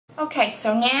Okay,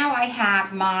 so now I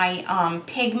have my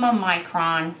Pigma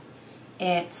Micron.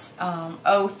 It's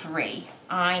 03.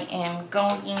 I am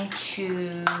going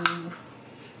to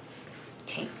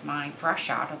take my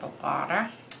brush out of the water.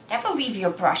 Never leave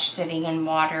your brush sitting in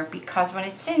water, because when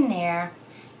it's in there,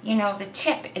 you know, the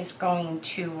tip is going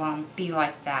to be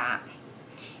like that.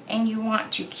 And you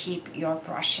want to keep your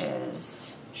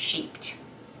brushes shaped.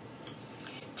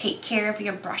 Take care of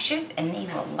your brushes and they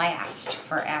will last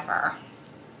forever.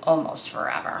 Almost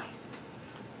forever.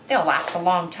 They'll last a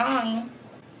long time.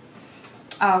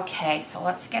 Okay, so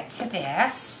let's get to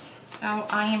this. So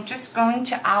I am just going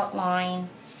to outline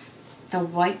the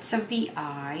whites of the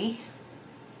eye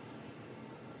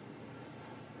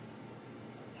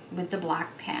with the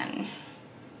black pen.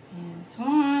 There's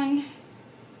one,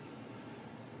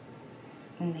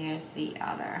 and there's the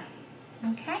other.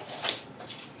 Okay?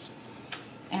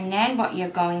 And then what you're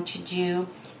going to do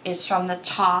is from the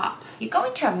top, you're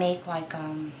going to make like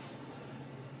a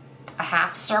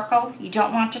half circle. You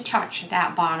don't want to touch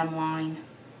that bottom line.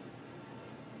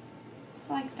 Just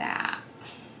like that.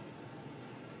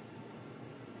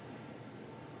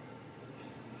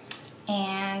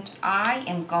 And I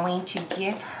am going to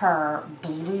give her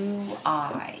blue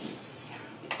eyes.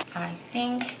 I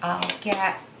think I'll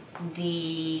get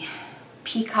the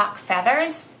peacock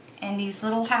feathers, and these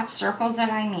little half circles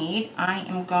that I made, I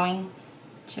am going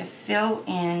to fill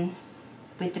in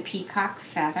with the peacock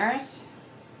feathers.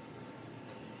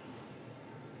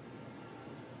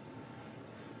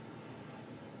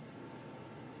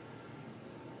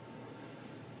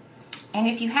 And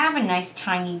if you have a nice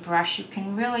tiny brush, you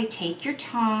can really take your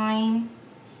time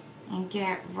and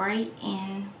get right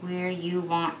in where you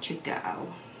want to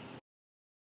go.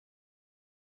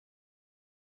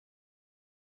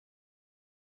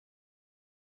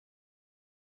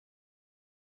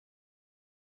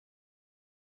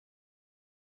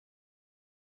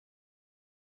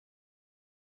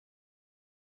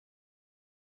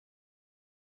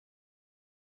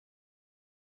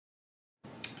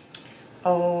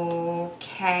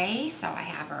 Okay, so I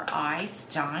have her eyes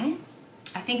done.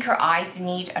 I think her eyes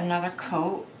need another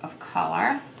coat of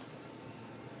color.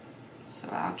 So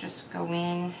I'll just go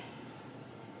in,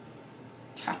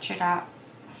 touch it up.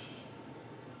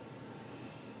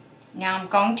 Now I'm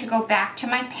going to go back to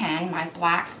my pen, my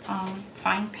black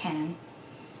fine pen,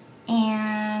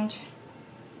 and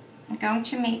I'm going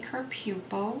to make her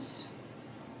pupils.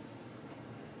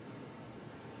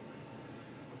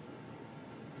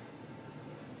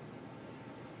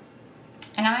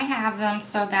 And I have them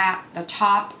so that the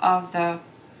top of the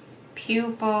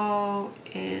pupil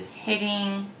is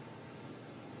hitting,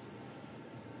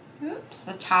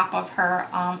 the top of her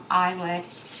eyelid.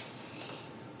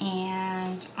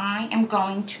 And I am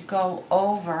going to go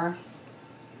over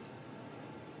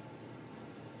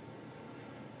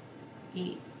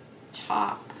the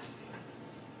top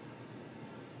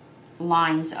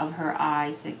lines of her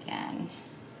eyes again.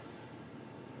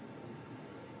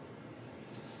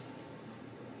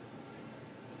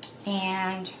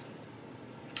 And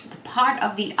the part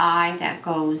of the eye that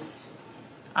goes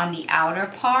on the outer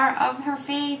part of her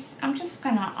face, I'm just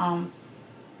gonna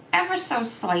ever so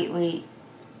slightly,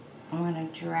 I'm gonna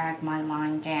drag my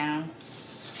line down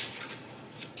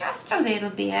just a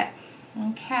little bit.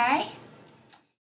 Okay,